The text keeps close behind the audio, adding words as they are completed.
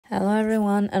Hello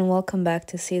everyone and welcome back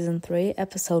to Season 3,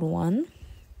 Episode 1.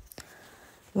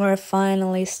 We're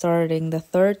finally starting the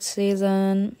third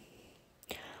season.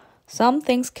 Some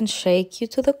things can shake you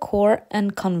to the core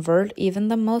and convert even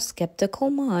the most skeptical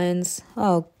minds.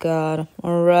 Oh god,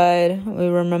 alright, we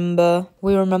remember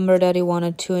that he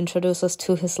wanted to introduce us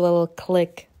to his little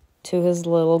clique, to his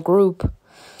little group.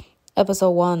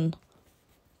 Episode 1,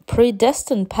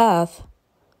 Predestined Path.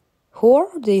 Who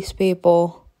are these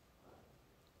people?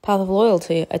 Path of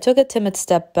loyalty. I took a timid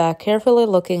step back, carefully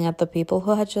looking at the people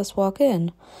who had just walked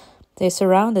in. They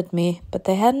surrounded me, but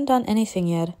they hadn't done anything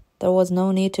yet. There was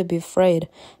no need to be afraid,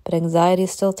 but anxiety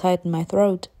still tightened my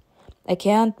throat. I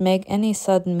can't make any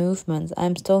sudden movements.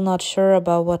 I'm still not sure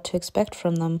about what to expect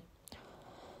from them.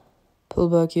 Pull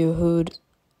back your hoods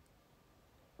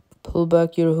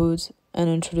and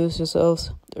introduce yourselves.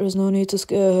 There is no need to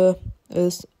scare her.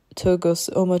 It took us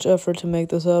so much effort to make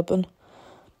this happen.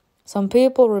 Some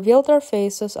people revealed their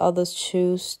faces, others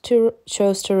chose to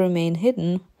remain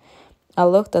hidden. I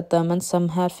looked at them and some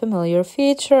had familiar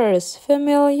features.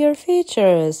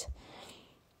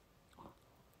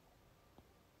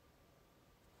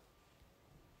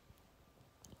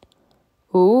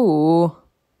 Ooh.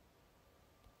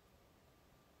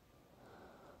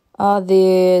 Are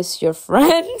these your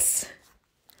friends?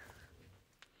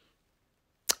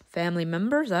 Family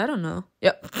members? I don't know.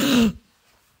 Yep.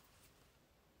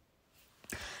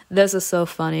 This is so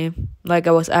funny. Like,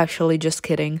 I was actually just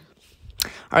kidding.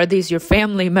 Are these your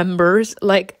family members?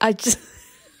 Like, I just...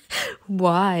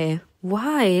 Why?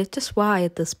 Just why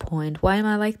at this point? Why am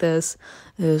I like this?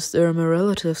 Yes, they're my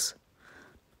relatives.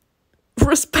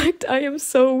 Respect, I am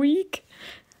so weak.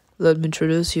 Let me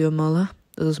introduce you, Amala.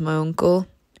 This is my uncle,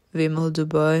 Vimal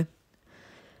Dubai.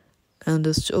 And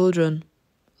his children,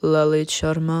 Lalit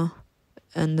Sharma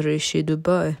and Rishi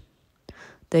Dubai.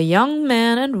 The young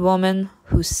man and woman,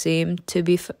 who seemed to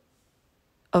be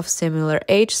of similar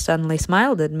age, suddenly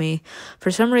smiled at me.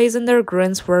 For some reason, their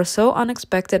grins were so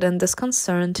unexpected and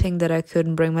disconcerting that I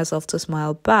couldn't bring myself to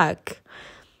smile back.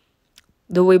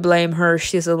 Do we blame her?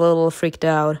 She's a little freaked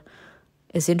out.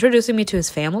 Is he introducing me to his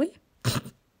family?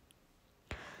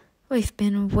 We've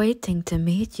been waiting to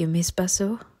meet you, Miss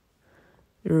Basu.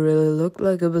 You really look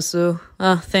like a Basu.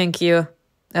 Thank you.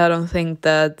 I don't think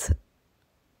that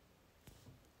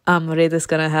Amrit is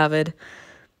gonna have it.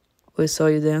 We saw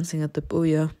you dancing at the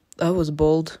puja. That was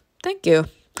bold. Thank you.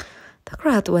 The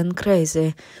crowd went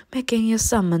crazy, making you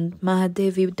summon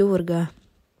Mahadevi Durga.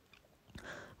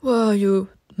 Why are you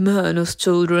Manu's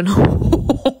children?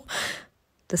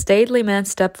 The stately man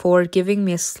stepped forward, giving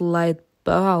me a slight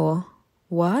bow.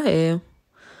 Why?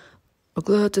 We're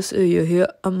glad to see you here,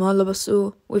 Amala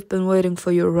Basu. We've been waiting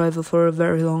for your arrival for a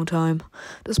very long time.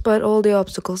 Despite all the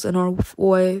obstacles in our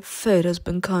way, fate has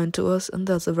been kind to us, and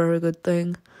that's a very good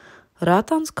thing.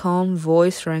 Ratan's calm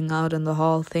voice rang out in the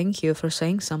hall. Thank you for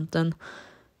saying something.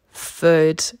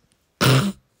 Fate.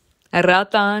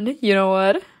 Ratan, you know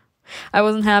what? I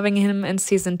wasn't having him in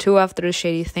season 2 after the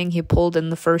shady thing he pulled in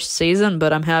the first season,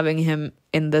 but I'm having him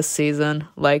in this season.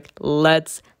 Like,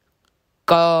 let's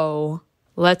go.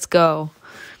 Let's go.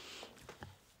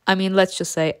 I mean, let's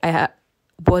just say I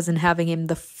wasn't having him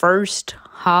the first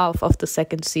half of the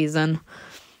second season.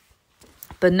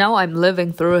 But now I'm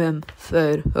living through him.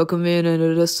 Fate, how convenient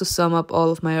it is to sum up all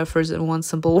of my efforts in one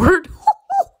simple word.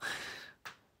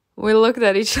 We looked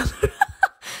at each other.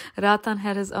 Ratan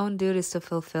had his own duties to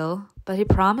fulfill, but he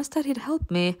promised that he'd help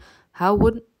me.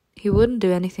 He wouldn't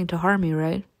do anything to harm me,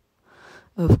 right?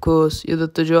 Of course, you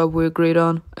did the job we agreed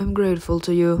on. I'm grateful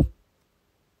to you.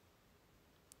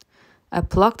 I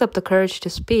plucked up the courage to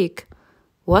speak.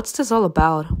 What's this all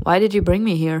about? Why did you bring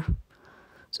me here?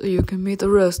 So you can meet the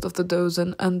rest of the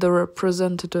dozen and the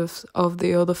representatives of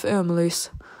the other families.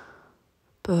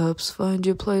 Perhaps find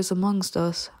your place amongst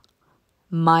us.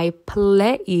 My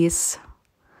place?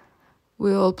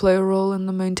 We all play a role in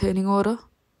maintaining order.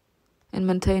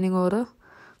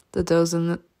 The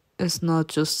dozen is not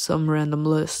just some random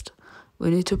list. We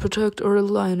need to protect our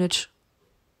lineage,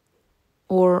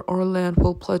 or our land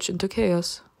will plunge into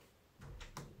chaos.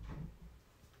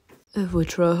 If we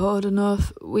try hard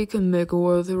enough, we can make a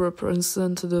worthy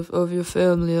representative of your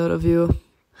family out of you.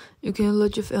 You can't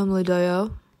let your family die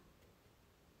out.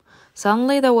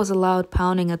 Suddenly there was a loud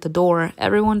pounding at the door.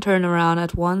 Everyone turned around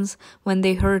at once when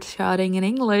they heard shouting in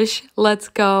English. Let's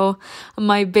go.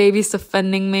 My baby's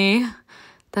offending me.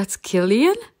 That's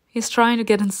Killian? He's trying to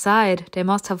get inside. They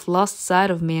must have lost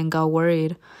sight of me and got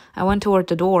worried. I went toward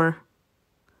the door.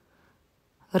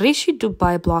 Rishi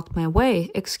Dubai blocked my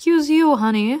way. Excuse you,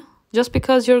 honey. Just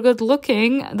because you're good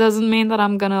looking doesn't mean that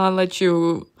I'm gonna let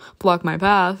you block my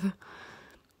path.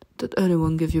 Did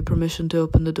anyone give you permission to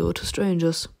open the door to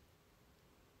strangers?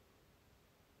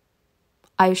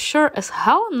 I sure as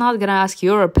hell am not gonna ask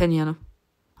your opinion.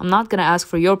 I'm not gonna ask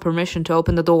for your permission to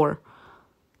open the door.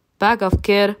 Back off,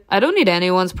 kid. I don't need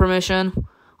anyone's permission.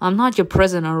 I'm not your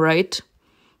prisoner, right?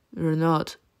 You're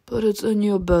not, but it's in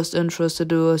your best interest to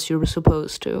do as you're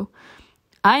supposed to.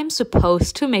 I'm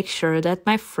supposed to make sure that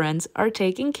my friends are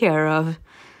taken care of.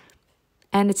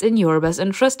 And it's in your best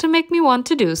interest to make me want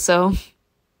to do so.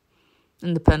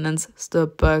 Independence.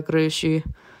 Step back, Rishi.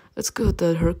 It's good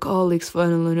that her colleagues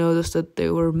finally noticed that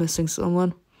they were missing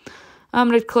someone.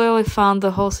 Amrit clearly found the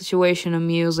whole situation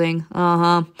amusing.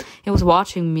 He was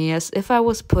watching me as if I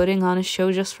was putting on a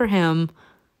show just for him.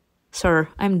 Sir,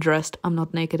 I'm dressed. I'm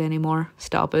not naked anymore.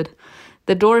 Stop it.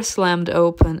 The door slammed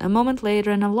open. A moment later,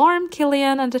 an alarmed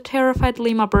Killian and a terrified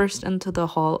Lima burst into the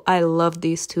hall. I love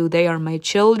these two. They are my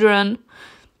children.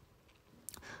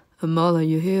 Amala,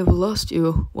 you here? We lost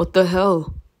you. What the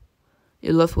hell?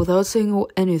 You left without saying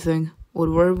anything. What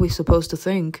were we supposed to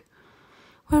think?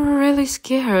 We were really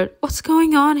scared. What's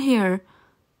going on here?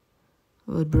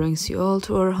 What brings you all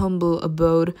to our humble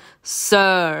abode?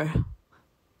 Sir!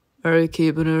 Are you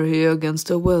keeping her here against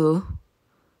her will?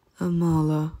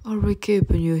 Amala, are we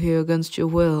keeping you here against your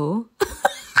will?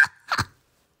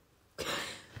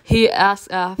 He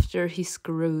asked after he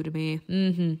screwed me.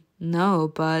 No,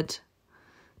 but...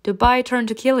 Dubai turned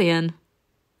to Killian.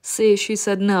 See, she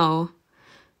said no.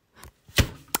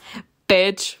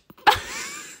 Bitch.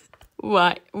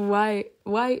 Why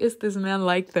is this man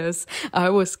like this?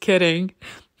 I was kidding.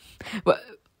 But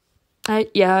I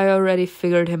already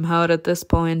figured him out at this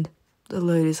point. The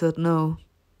lady said no.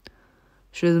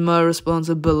 She's my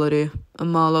responsibility.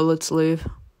 Amala, let's leave.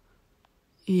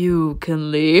 You can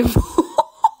leave.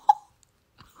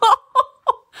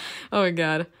 Oh my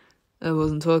god. I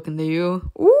wasn't talking to you.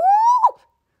 Woo!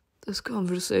 This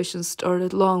conversation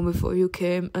started long before you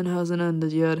came and hasn't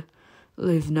ended yet.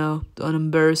 Leave now. Don't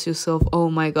embarrass yourself. Oh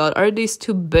my god, are these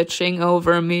two bitching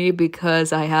over me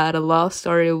because I had a love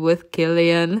story with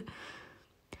Killian?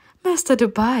 Mr.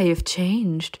 Dubai, you've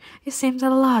changed. You seemed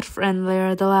a lot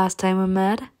friendlier the last time we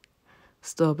met.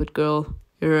 Stop it, girl.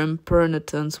 Your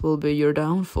impenitence will be your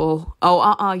downfall.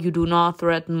 Oh, you do not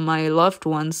threaten my loved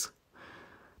ones.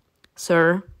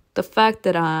 Sir, the fact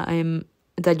that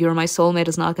you're my soulmate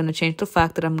is not going to change the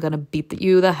fact that I'm going to beat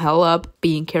you the hell up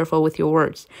being careful with your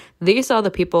words. These are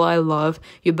the people I love.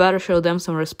 You better show them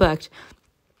some respect.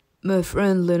 My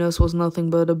friendliness was nothing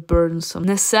but a burdensome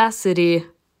necessity.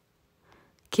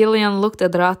 Killian looked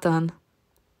at Ratan.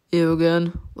 You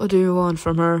again? What do you want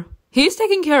from her? He's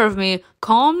taking care of me.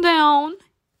 Calm down.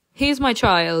 He's my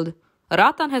child.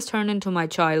 Ratan has turned into my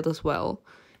child as well.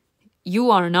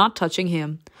 You are not touching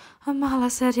him. Amala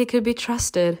said he could be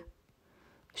trusted.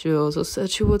 She also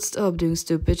said she would stop doing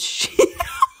stupid shit.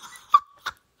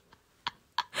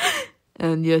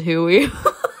 And yet here we are.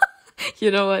 You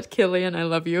know what, Killian, I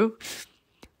love you.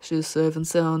 She's safe and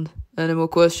sound. Any more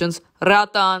questions?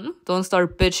 Ratan, don't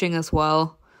start bitching as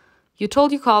well. You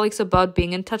told your colleagues about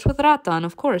being in touch with Ratan,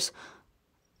 of course.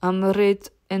 Amrit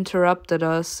interrupted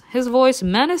us, his voice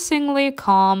menacingly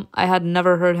calm. I had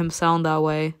never heard him sound that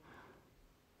way.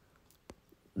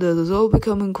 This is all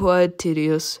becoming quite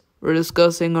tedious. We're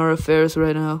discussing our affairs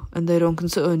right now, and they don't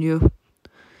concern you.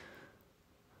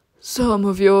 Some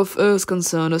of your affairs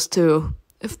concern us too.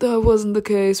 If that wasn't the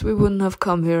case, we wouldn't have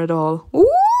come here at all.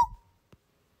 Ooh!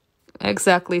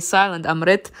 Exactly, silent,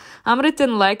 Amrit. Amrit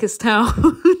didn't like his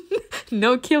tone.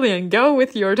 No, Killian, go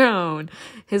with your tone.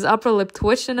 His upper lip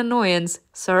twitched in annoyance.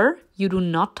 Sir, you do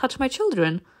not touch my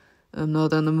children. I'm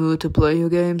not in the mood to play your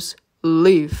games.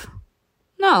 Leave.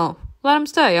 No, let them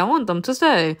stay. I want them to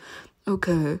stay.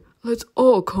 Okay, let's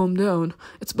all calm down.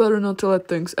 It's better not to let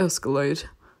things escalate.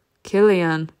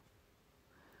 Killian,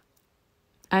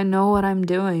 I know what I'm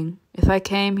doing. If I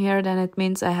came here, then it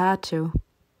means I had to.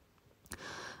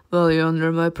 Well, you're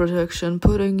under my protection.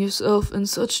 Putting yourself in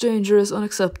such danger is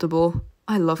unacceptable.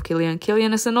 I love Killian.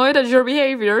 Killian is annoyed at your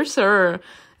behavior, sir.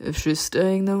 If she's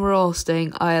staying, then we're all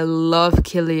staying. I love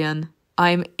Killian.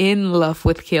 I'm in love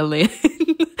with Killian.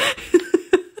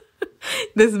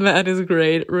 This man is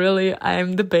great. Really,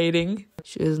 I'm debating.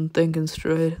 She isn't thinking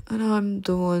straight, and I'm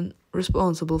the one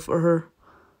responsible for her.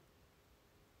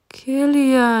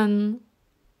 Killian,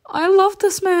 I love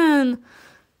this man.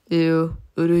 You,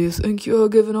 who do you think you are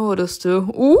giving orders to?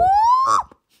 Ooh!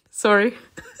 Sorry.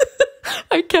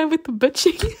 I can't with the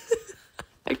bitching.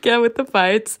 I can't with the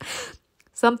fights.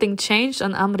 Something changed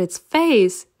on Amrit's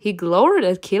face. He glowered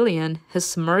at Killian, his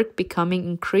smirk becoming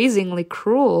increasingly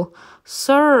cruel.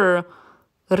 Sir,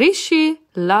 Rishi,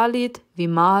 Lalit,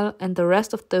 Vimal, and the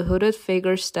rest of the hooded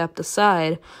figures stepped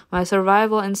aside. My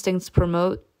survival instincts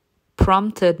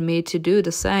prompted me to do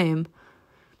the same.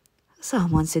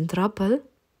 Someone's in trouble.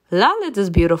 Lalit is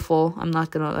beautiful, I'm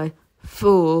not gonna lie.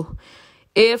 Fool.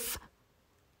 If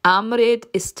Amrit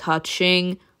is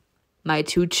touching my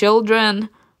 2 children,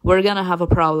 we're gonna have a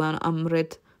problem,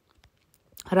 Amrit.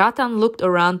 Ratan looked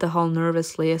around the hall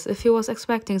nervously, as if he was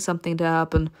expecting something to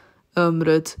happen.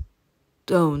 Amrit,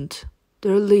 don't.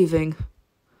 They're leaving.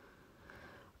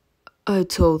 I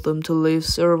told them to leave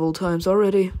several times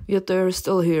already, yet they are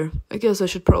still here. I guess I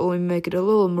should probably make it a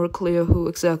little more clear who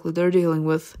exactly they're dealing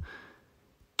with.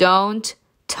 Don't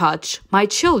touch my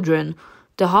children.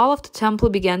 The hall of the temple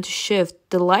began to shift.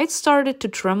 The lights started to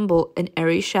tremble, and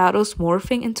airy shadows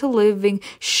morphing into living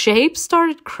shapes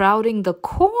started crowding the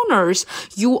corners.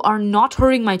 You are not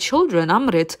hurting my children,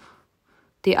 Amrit.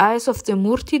 The eyes of the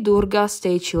Murti Durga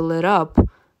statue lit up.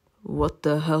 What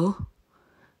the hell?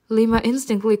 Lima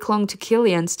instinctively clung to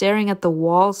Killian, staring at the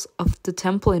walls of the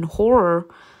temple in horror.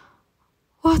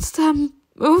 What's that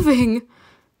moving?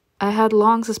 I had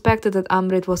long suspected that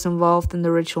Amrit was involved in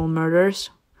the ritual murders.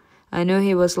 I knew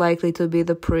he was likely to be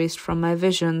the priest from my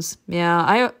visions.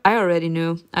 Yeah, I already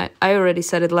knew. I already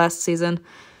said it last season.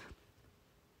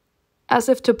 As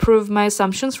if to prove my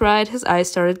assumptions right, his eyes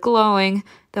started glowing.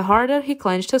 The harder he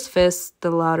clenched his fists,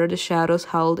 the louder the shadows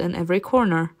howled in every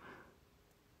corner.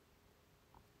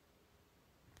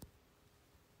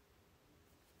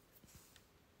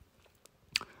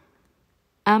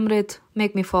 Amrit,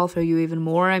 make me fall for you even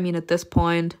more. I mean, at this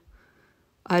point,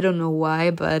 I don't know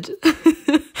why, but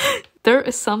there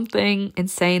is something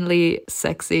insanely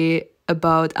sexy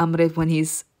about Amrit when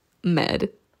he's mad.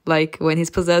 Like, when he's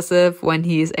possessive, when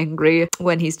he's angry,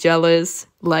 when he's jealous.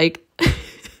 Like,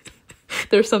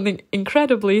 there's something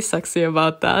incredibly sexy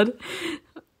about that.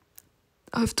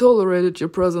 I've tolerated your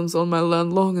presence on my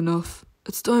land long enough.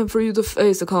 It's time for you to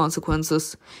face the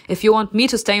consequences. If you want me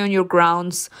to stay on your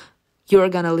grounds, you're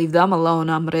gonna leave them alone,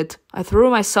 Amrit. I threw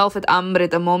myself at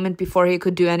Amrit a moment before he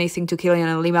could do anything to Killian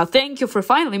and Lima. Thank you for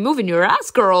finally moving your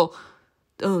ass, girl.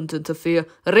 Don't interfere.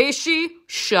 Rishi,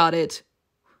 shut it.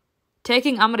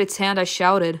 Taking Amrit's hand, I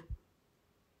shouted.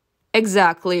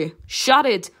 Exactly. Shut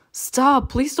it. Stop.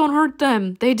 Please don't hurt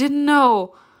them. They didn't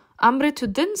know. Amrit, who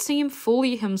didn't seem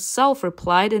fully himself,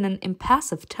 replied in an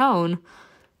impassive tone.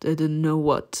 They didn't know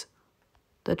what?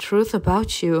 The truth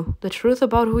about you. The truth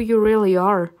about who you really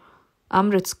are.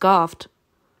 Amrit scoffed.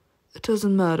 It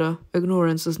doesn't matter.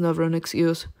 Ignorance is never an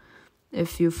excuse.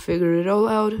 If you figured it all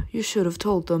out, you should have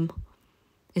told them.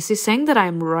 Is he saying that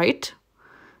I'm right?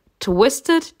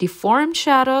 Twisted, deformed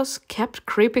shadows kept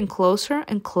creeping closer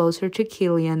and closer to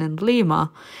Killian and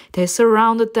Lima. They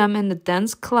surrounded them in a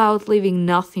dense cloud, leaving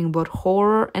nothing but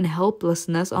horror and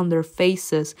helplessness on their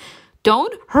faces.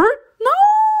 Don't hurt! No!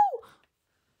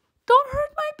 Don't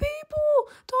hurt my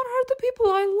people! Don't hurt the people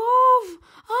I love!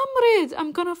 Amrit,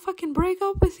 I'm gonna fucking break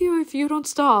up with you if you don't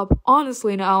stop.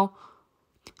 Honestly now.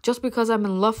 Just because I'm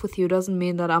in love with you doesn't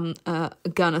mean that I'm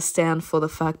gonna stand for the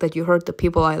fact that you hurt the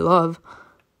people I love.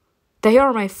 They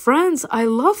are my friends. I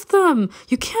love them.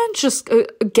 You can't just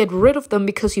get rid of them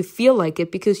because you feel like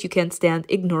it, because you can't stand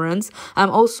ignorance. I'm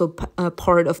also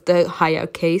part of the higher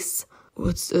case.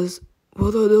 What's this?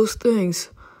 What are those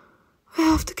things? I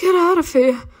have to get out of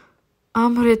here.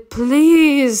 Amrit,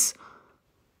 please.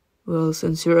 Well,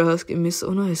 since you're asking me so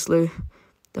nicely.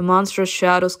 The monstrous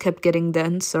shadows kept getting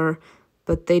denser,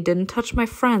 but they didn't touch my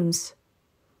friends.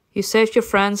 You saved your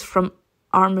friends from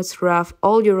Amrit's wrath.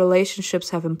 All your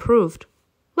relationships have improved.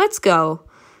 Let's go.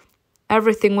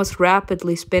 Everything was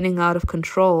rapidly spinning out of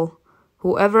control.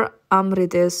 Whoever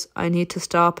Amrit is, I need to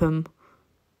stop him.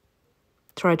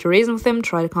 Try to reason with him,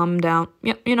 try to calm him down.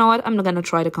 Yeah, you know what? I'm not gonna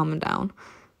try to calm him down.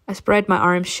 I spread my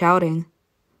arms, shouting.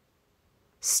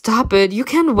 Stop it! You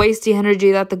can't waste the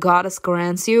energy that the goddess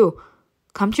grants you.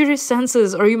 Come to your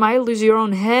senses, or you might lose your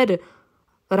own head.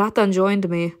 Ratan joined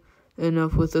me.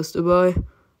 Enough with this, Dubai.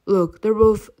 Look, they're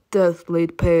both deathly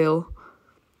pale.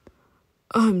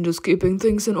 I'm just keeping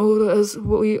things in order as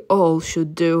we all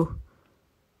should do.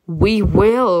 We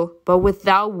will, but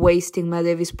without wasting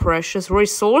Madevi's precious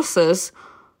resources.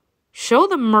 Show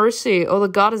them mercy, or the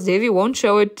goddess Devi won't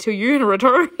show it to you in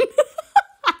return.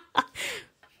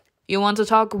 You want to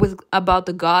talk about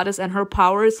the goddess and her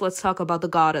powers? Let's talk about the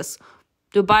goddess.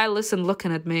 Dubai, listen,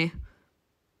 looking at me.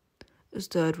 Is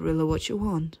that really what you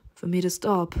want? For me to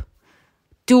stop?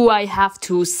 Do I have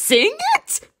to sing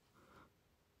it?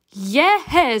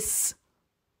 Yes!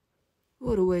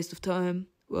 What a waste of time.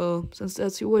 Well, since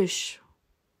that's your wish.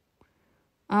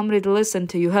 Amrit, listen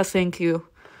to you. Thank you.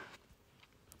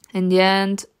 In the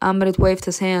end, Amrit waved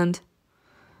his hand.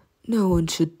 No one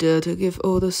should dare to give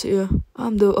orders here.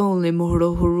 I'm the only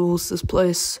mortal who rules this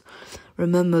place.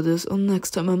 Remember this, or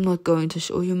next time I'm not going to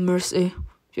show you mercy.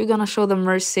 You're gonna show them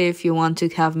mercy if you want to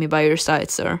have me by your side,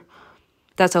 sir.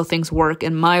 That's how things work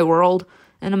in my world.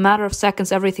 In a matter of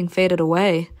seconds, everything faded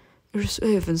away. You're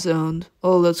safe and sound.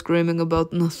 All that screaming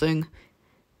about nothing.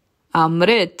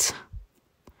 Amrit.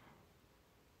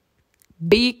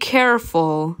 Be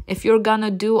careful. If you're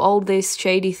gonna do all these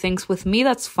shady things with me,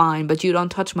 that's fine, but you don't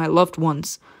touch my loved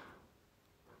ones.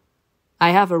 I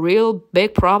have a real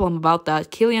big problem about that.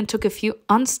 Killian took a few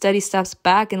unsteady steps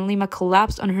back and Lima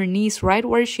collapsed on her knees right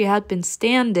where she had been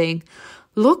standing.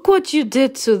 Look what you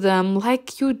did to them,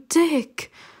 like you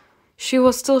dick. She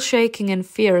was still shaking in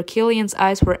fear. Killian's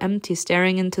eyes were empty,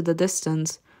 staring into the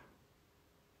distance.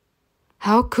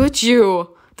 How could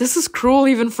you? This is cruel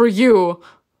even for you.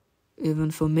 Even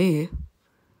for me.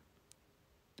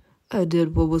 I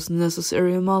did what was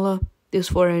necessary, Amala. These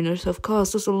foreigners have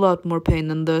caused us a lot more pain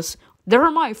than this.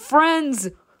 They're my friends!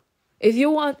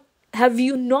 Have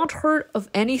you not heard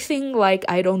of anything like,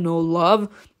 I don't know, love?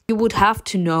 You would have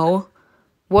to know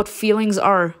what feelings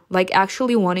are, like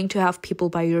actually wanting to have people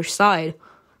by your side,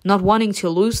 not wanting to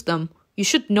lose them. You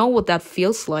should know what that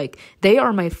feels like. They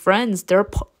are my friends.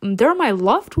 They're my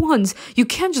loved ones. You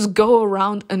can't just go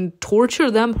around and torture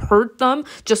them, hurt them,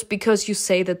 just because you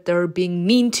say that they're being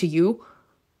mean to you.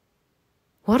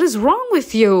 What is wrong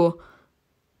with you?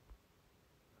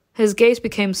 His gaze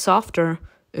became softer.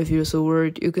 If you're so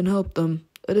worried, you can help them.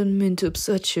 I didn't mean to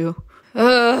upset you.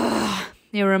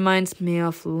 It reminds me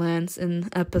of Lance in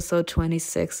episode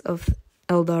 26 of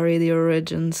Eldari The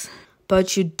Origins.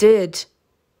 But you did.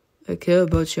 I care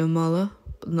about you, Amala,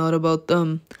 but not about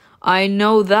them. I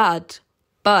know that,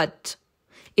 but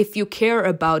if you care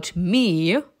about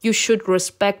me, you should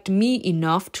respect me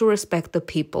enough to respect the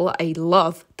people I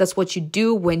love. That's what you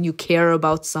do when you care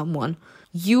about someone.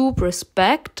 You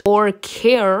respect or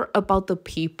care about the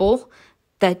people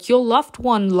that your loved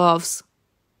one loves.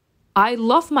 I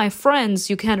love my friends.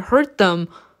 You can't hurt them.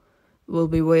 We'll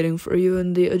be waiting for you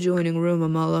in the adjoining room,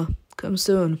 Amala. Come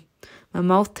soon. My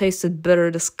mouth tasted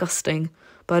bitter, disgusting,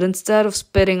 but instead of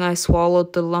spitting, I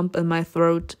swallowed the lump in my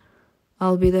throat.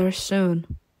 I'll be there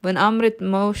soon. When Amrit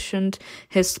motioned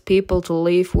his people to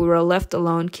leave, we were left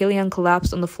alone. Killian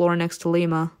collapsed on the floor next to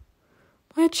Lima.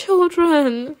 My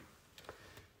children!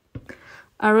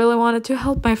 I really wanted to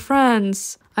help my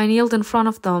friends. I kneeled in front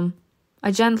of them.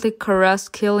 I gently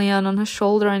caressed Killian on his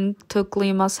shoulder and took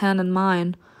Lima's hand in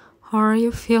mine. How are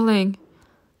you feeling?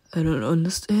 I don't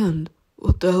understand.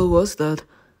 What the hell was that?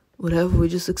 Whatever we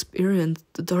just experienced,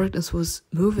 the darkness was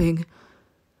moving.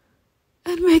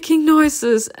 And making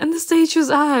noises, and the statue's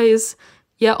eyes.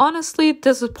 Yeah, honestly,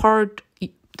 this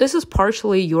is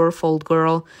partially your fault,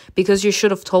 girl, because you should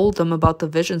have told them about the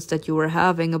visions that you were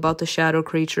having about the shadow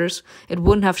creatures. It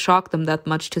wouldn't have shocked them that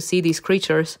much to see these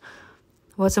creatures.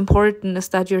 What's important is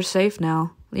that you're safe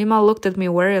now. Lima looked at me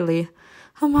warily.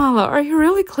 Amala, are you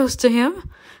really close to him?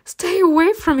 Stay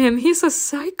away from him. He's a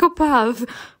psychopath.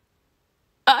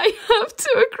 I have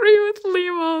to agree with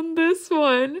Lima on this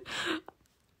one.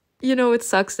 You know, it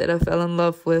sucks that I fell in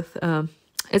love with...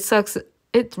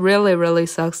 It really, really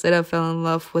sucks that I fell in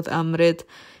love with Amrit.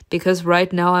 Because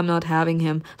right now I'm not having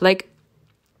him. Like,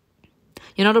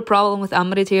 you know the problem with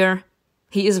Amrit here?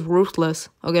 He is ruthless,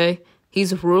 okay?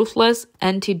 He's ruthless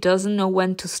and he doesn't know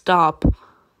when to stop.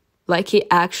 Like, he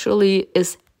actually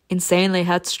is insanely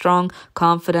headstrong,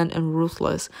 confident, and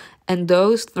ruthless. And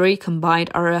those three combined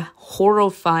are a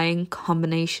horrifying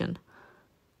combination.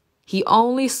 He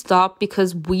only stopped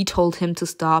because we told him to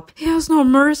stop. He has no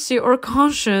mercy or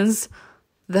conscience.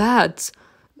 I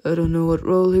don't know what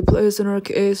role he plays in our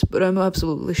case, but I'm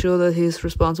absolutely sure that he is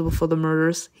responsible for the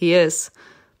murders. He is.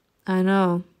 I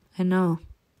know.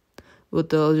 What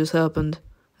the hell just happened?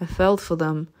 I felt for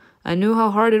them. I knew how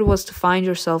hard it was to find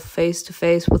yourself face to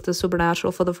face with the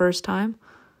supernatural for the first time.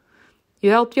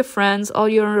 You helped your friends, all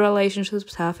your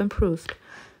relationships have improved.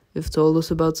 You've told us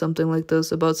about something like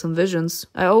this, about some visions.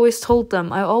 I always told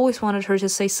them. I always wanted her to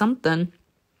say something.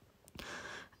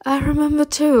 I remember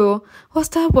too. Was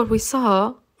that what we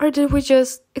saw? Or did we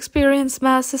just experience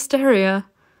mass hysteria?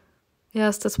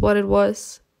 Yes, that's what it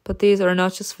was. But these are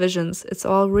not just visions. It's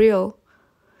all real.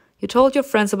 You told your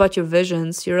friends about your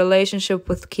visions. Your relationship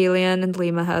with Killian and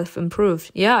Lima have improved.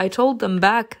 Yeah, I told them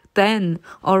back then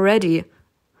already.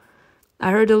 I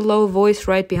heard a low voice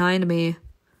right behind me.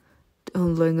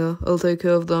 Don't linger. I'll take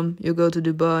care of them. You go to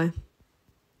Dubai.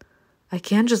 I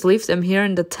can't just leave them here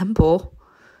in the temple.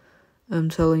 I'm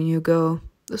telling you, go.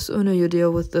 The sooner you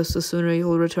deal with this, the sooner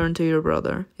you'll return to your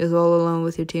brother. He's all alone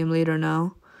with your team leader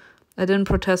now. I didn't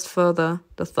protest further.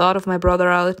 The thought of my brother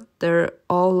out there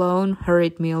all alone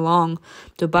hurried me along.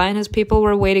 Dubai and his people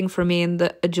were waiting for me in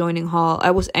the adjoining hall.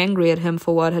 I was angry at him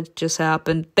for what had just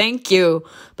happened. Thank you!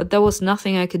 But there was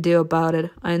nothing I could do about it.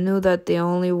 I knew that the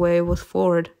only way was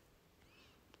forward.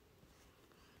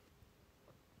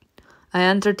 I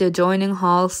entered the adjoining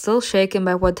hall, still shaken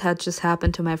by what had just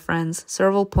happened to my friends.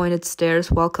 Several pointed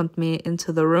stares welcomed me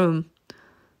into the room.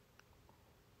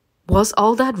 Was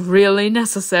all that really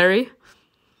necessary?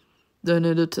 They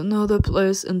needed to know the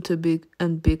place and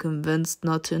be convinced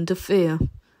not to interfere.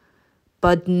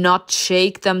 But not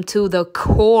shake them to the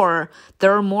core.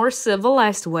 There are more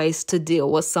civilized ways to deal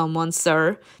with someone,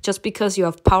 sir. Just because you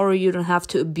have power, you don't have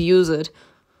to abuse it.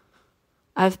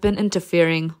 I've been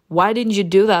interfering. Why didn't you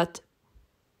do that?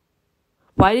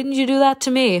 Why didn't you do that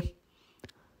to me?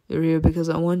 You're here because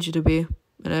I want you to be.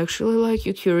 And I actually like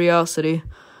your curiosity.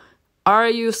 Are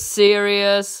you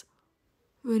serious?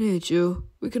 We need you.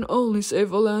 We can only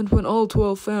save our land when all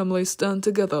 12 families stand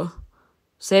together.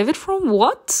 Save it from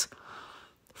what?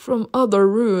 From utter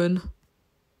ruin.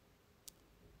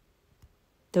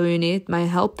 Do you need my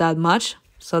help that much?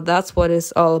 So that's what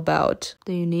it's all about.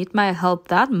 Do you need my help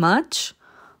that much?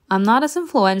 I'm not as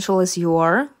influential as you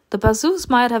are. The Bazus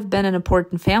might have been an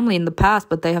important family in the past,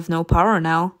 but they have no power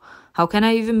now. How can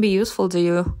I even be useful to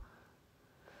you?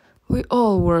 We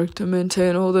all work to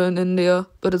maintain order in India,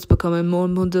 but it's becoming more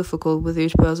and more difficult with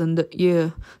each passing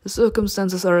year. The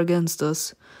circumstances are against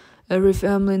us. Every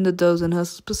family in the dozen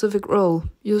has a specific role.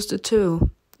 Used it too.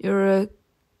 You're a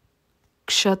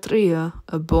kshatriya,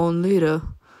 a born leader.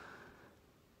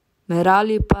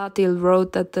 Merali Patil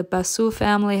wrote that the Basu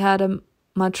family had a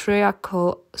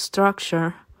matriarchal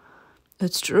structure.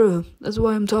 It's true. That's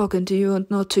why I'm talking to you and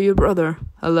not to your brother.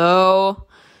 Hello?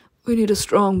 We need a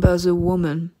strong Basu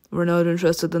woman. We're not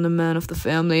interested in the man of the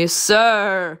family,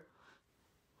 sir.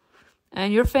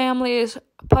 And your family is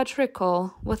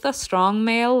patriarchal, with a strong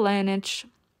male lineage.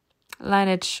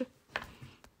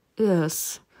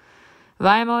 Yes.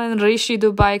 Vaimal and Rishi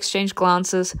Dubai exchanged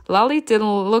glances. Lali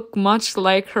didn't look much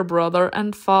like her brother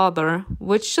and father,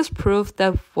 which just proved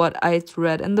that what I'd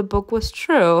read in the book was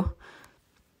true.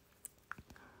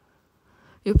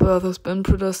 Your path has been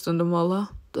predestined,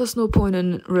 Amala. There's no point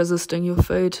in resisting your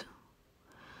fate.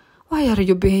 Why are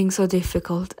you being so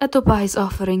difficult? Dubai is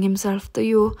offering himself to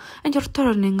you, and you're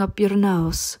turning up your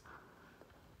nose.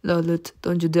 Lalit,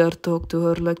 don't you dare talk to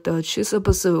her like that. She's a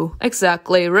Basu.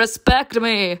 Exactly. Respect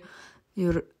me.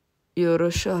 You're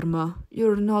a Sharma.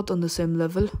 You're not on the same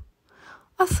level.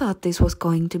 I thought this was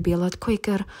going to be a lot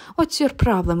quicker. What's your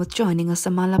problem with joining us,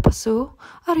 Amala Basu?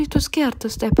 Are you too scared to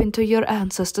step into your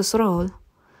ancestors' role?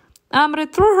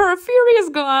 Amrit threw her a furious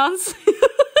glance.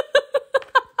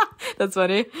 That's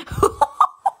funny.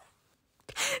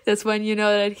 That's when you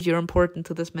know that you're important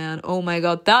to this man. Oh my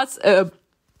god, that's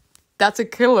a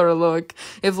killer look.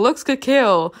 If looks could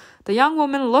kill. The young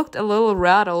woman looked a little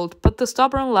rattled, but the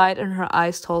stubborn light in her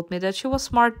eyes told me that she was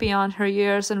smart beyond her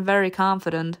years and very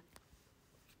confident.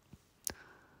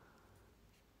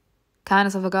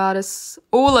 Kindness of a goddess.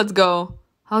 Oh, let's go.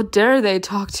 How dare they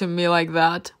talk to me like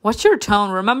that? What's your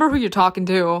tone? Remember who you're talking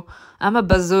to. I'm a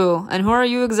Bazu. And who are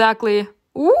you exactly?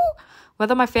 Ooh!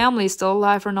 Whether my family is still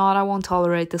alive or not, I won't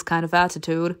tolerate this kind of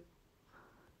attitude.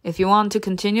 If you want to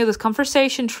continue this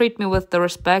conversation, treat me with the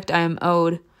respect I am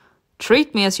owed.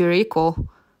 Treat me as your equal.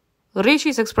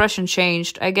 Rishi's expression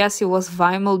changed. I guess he was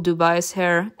Vaimal Dubai's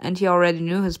heir, and he already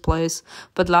knew his place.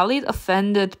 But Lalit,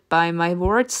 offended by my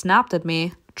words, snapped at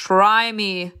me. Try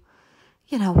me.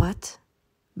 You know what?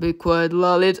 Be quiet,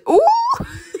 Lalit. Ooh!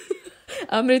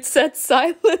 Amrit said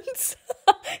silence.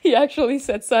 He actually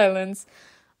said silence.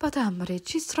 But Amrit,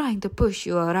 she's trying to push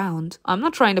you around. I'm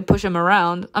not trying to push him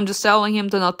around. I'm just telling him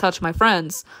to not touch my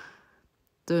friends.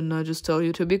 Didn't I just tell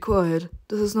you to be quiet?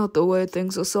 This is not the way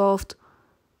things are solved.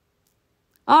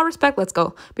 All respect, let's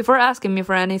go. Before asking me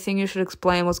for anything, you should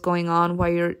explain what's going on, why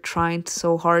you're trying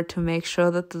so hard to make sure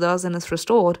that the dozen is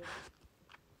restored.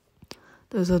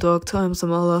 There's a dark time,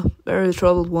 Samala. Very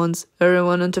troubled ones.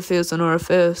 Everyone interferes in our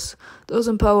affairs. Those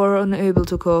in power are unable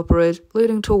to cooperate,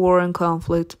 leading to war and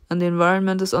conflict, and the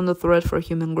environment is under threat for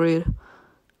human greed.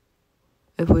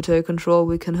 If we take control,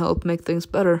 we can help make things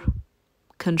better.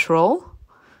 Control?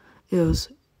 Yes,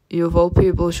 you of all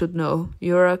people should know.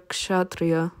 You're a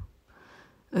kshatriya.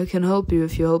 I can help you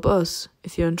if you help us.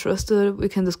 If you're interested, we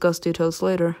can discuss details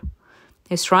later.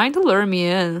 He's trying to lure me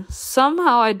in.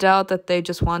 Somehow I doubt that they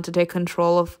just want to take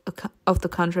control of the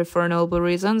country for noble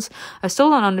reasons. I still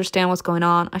don't understand what's going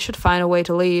on. I should find a way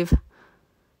to leave.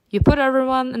 You put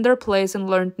everyone in their place and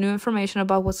learned new information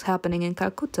about what's happening in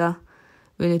Calcutta.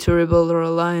 We need to rebuild our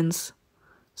alliance.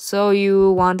 So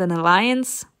you want an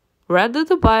alliance? Red the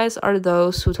Dubais are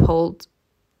those who hold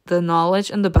the knowledge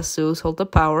and the Basus hold the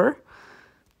power.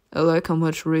 I like how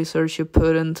much research you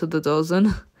put into the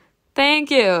dozen.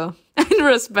 Thank you. In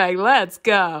respect, let's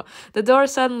go. The door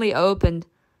suddenly opened.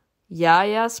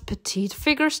 Yaya's petite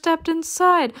figure stepped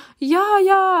inside.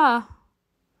 Yaya!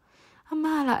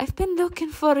 Amala, I've been looking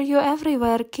for you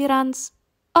everywhere, Kiran's.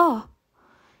 Oh,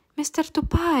 Mr.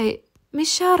 Tupai,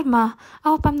 Miss Sharma, I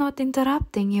hope I'm not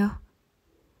interrupting you.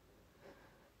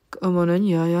 Come on in,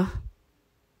 Yaya.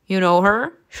 You know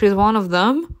her? She's one of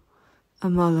them?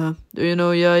 Amala, do you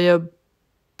know Yaya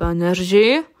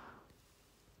Banerjee?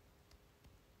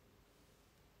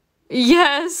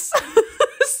 Yes!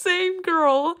 Same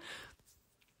girl.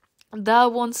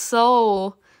 That one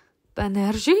soul.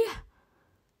 Banerjee?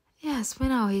 Yes, we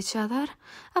know each other.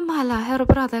 Amala, her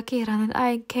brother Kiran and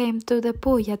I came to the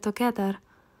puja together.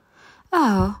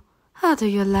 Oh, how do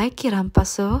you like Kiran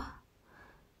Paso?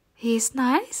 He's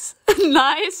nice.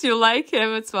 Nice, you like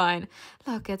him, it's fine.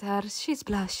 Look at her, she's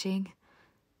blushing.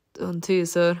 Don't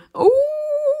tease her.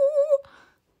 Ooh!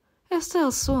 You're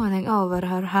still swooning over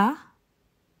her, huh?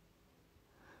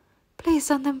 Please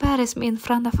don't embarrass me in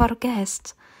front of our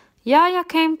guests. Yaya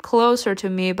came closer to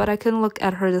me, but I couldn't look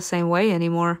at her the same way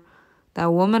anymore.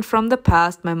 That woman from the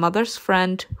past, my mother's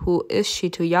friend, who is she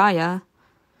to Yaya?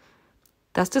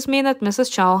 Does this mean that Mrs.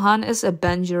 Chauhan is a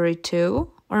Benjuri too?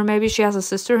 Or maybe she has a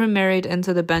sister who married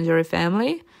into the Benjuri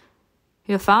family?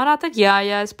 You found out that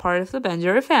Yaya is part of the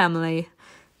Benjuri family.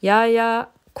 Yaya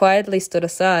quietly stood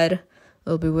aside.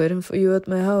 I'll be waiting for you at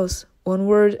my house. One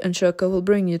word and Shaka will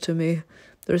bring you to me.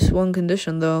 There's one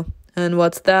condition though. And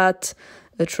what's that?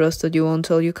 I trust that you won't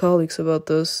tell your colleagues about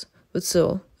this. But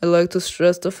still, I'd like to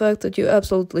stress the fact that you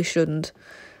absolutely shouldn't.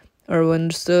 Are we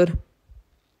understood?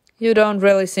 You don't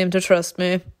really seem to trust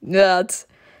me. Is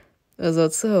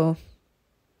that so?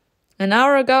 An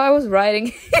hour ago I was writing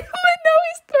him and now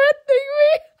he's threatening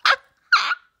me.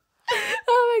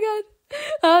 Oh my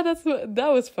god.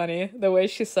 That was funny, the way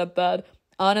she said that.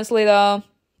 Honestly though,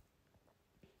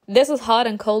 this is hot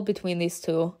and cold between these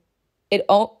two.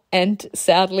 And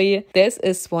sadly, this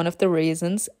is one of the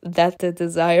reasons that the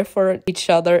desire for each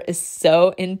other is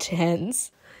so intense.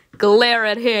 Glare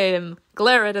at him.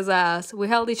 Glare at his ass. We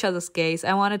held each other's gaze.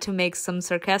 I wanted to make some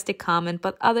sarcastic comment,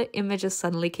 but other images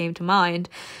suddenly came to mind.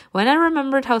 When I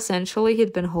remembered how sensually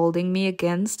he'd been holding me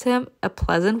against him, a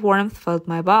pleasant warmth filled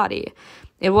my body.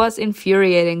 It was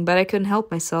infuriating, but I couldn't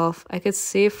help myself. I could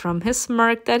see from his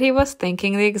smirk that he was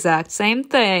thinking the exact same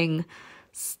thing.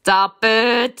 Stop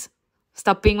it!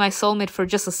 Stop being my soulmate for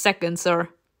just a second, sir.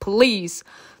 Please.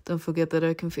 Don't forget that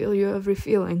I can feel your every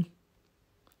feeling.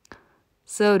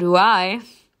 So do I.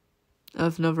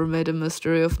 I've never made a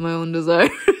mystery of my own desire.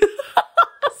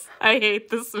 I hate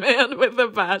this man with a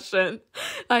passion.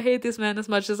 I hate this man as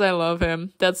much as I love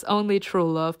him. That's only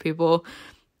true love, people.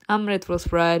 Amrit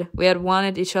was right. We had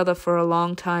wanted each other for a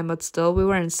long time, but still we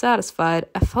weren't satisfied.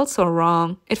 I felt so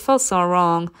wrong. It felt so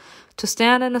wrong. To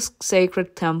stand in a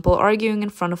sacred temple arguing in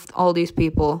front of all these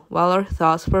people, while our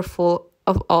thoughts were full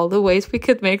of all the ways we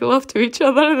could make love to each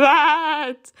other.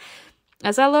 That!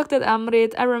 As I looked at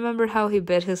Amrit, I remembered how he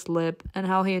bit his lip and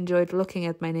how he enjoyed looking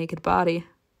at my naked body.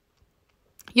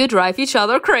 You drive each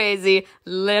other crazy,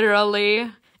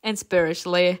 literally and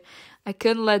spiritually. I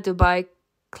couldn't let Dubai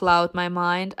cloud my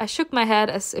mind. I shook my head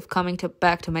as if coming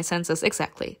back to my senses.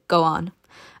 Exactly. Go on.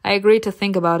 I agreed to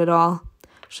think about it all.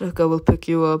 Shaka will pick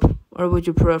you up, or would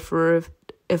you prefer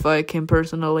if I came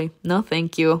personally? No,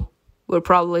 thank you. We're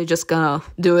probably just gonna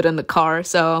do it in the car,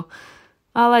 so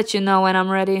I'll let you know when I'm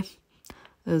ready.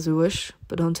 As you wish,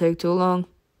 but don't take too long.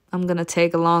 I'm gonna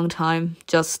take a long time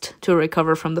just to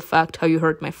recover from the fact how you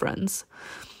hurt my friends.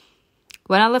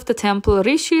 When I left the temple,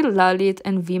 Rishi, Lalit,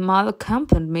 and Vimal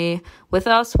accompanied me. With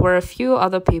us were a few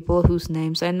other people whose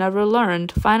names I never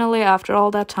learned. Finally, after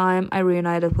all that time, I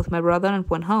reunited with my brother and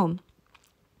went home.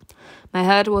 My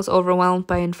head was overwhelmed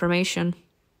by information.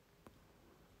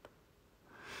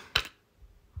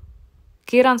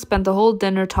 Kiran spent the whole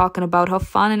dinner talking about how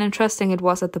fun and interesting it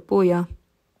was at the puja.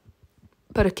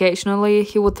 But occasionally,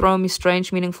 he would throw me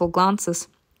strange, meaningful glances.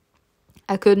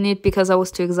 I couldn't eat because I was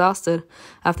too exhausted.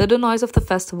 After the noise of the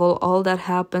festival, all that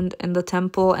happened in the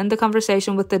temple, and the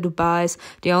conversation with the Dubais,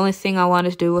 the only thing I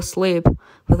wanted to do was sleep.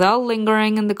 Without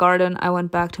lingering in the garden, I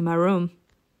went back to my room.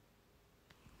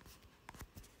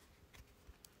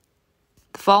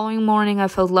 The following morning, I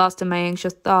felt lost in my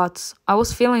anxious thoughts. I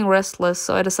was feeling restless,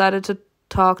 so I decided to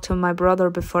talk to my brother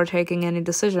before taking any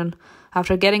decision.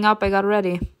 After getting up, I got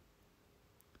ready.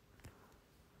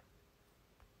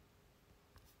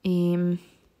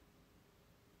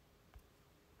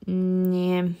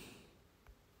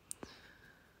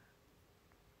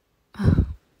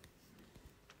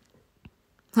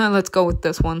 Let's go with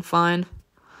this one, fine.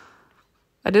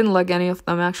 I didn't like any of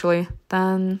them, actually.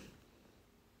 Then...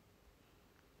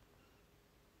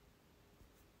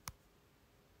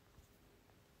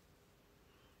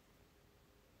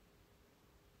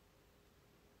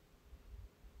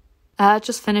 I had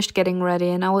just finished getting ready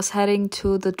and I was heading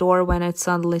to the door when it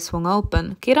suddenly swung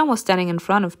open. Kiran was standing in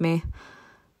front of me.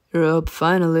 You're up,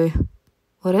 finally.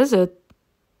 What is it?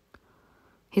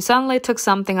 He suddenly took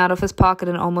something out of his pocket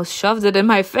and almost shoved it in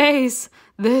my face.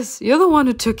 This, you're the one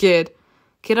who took it.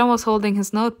 Kiran was holding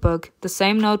his notebook, the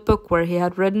same notebook where he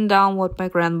had written down what my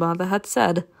grandmother had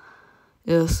said.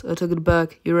 Yes, I took it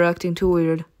back. You were acting too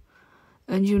weird.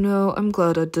 And you know, I'm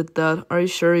glad I did that. Are you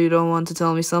sure you don't want to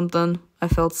tell me something? I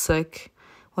felt sick.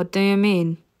 What do you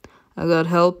mean? I got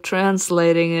help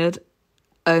translating it.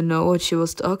 I know what she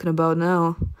was talking about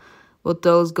now. What the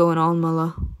hell's going on,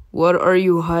 Mala? What are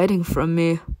you hiding from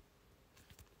me?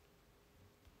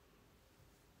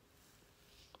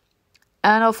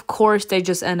 And of course they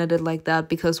just ended it like that,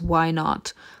 because why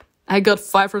not? I got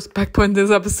 5 respect points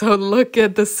this episode. Look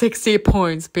at the 60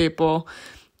 points, people.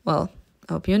 Well,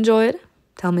 I hope you enjoyed.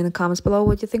 Tell me in the comments below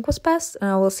what you think was best, and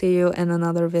I will see you in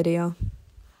another video.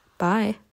 Bye.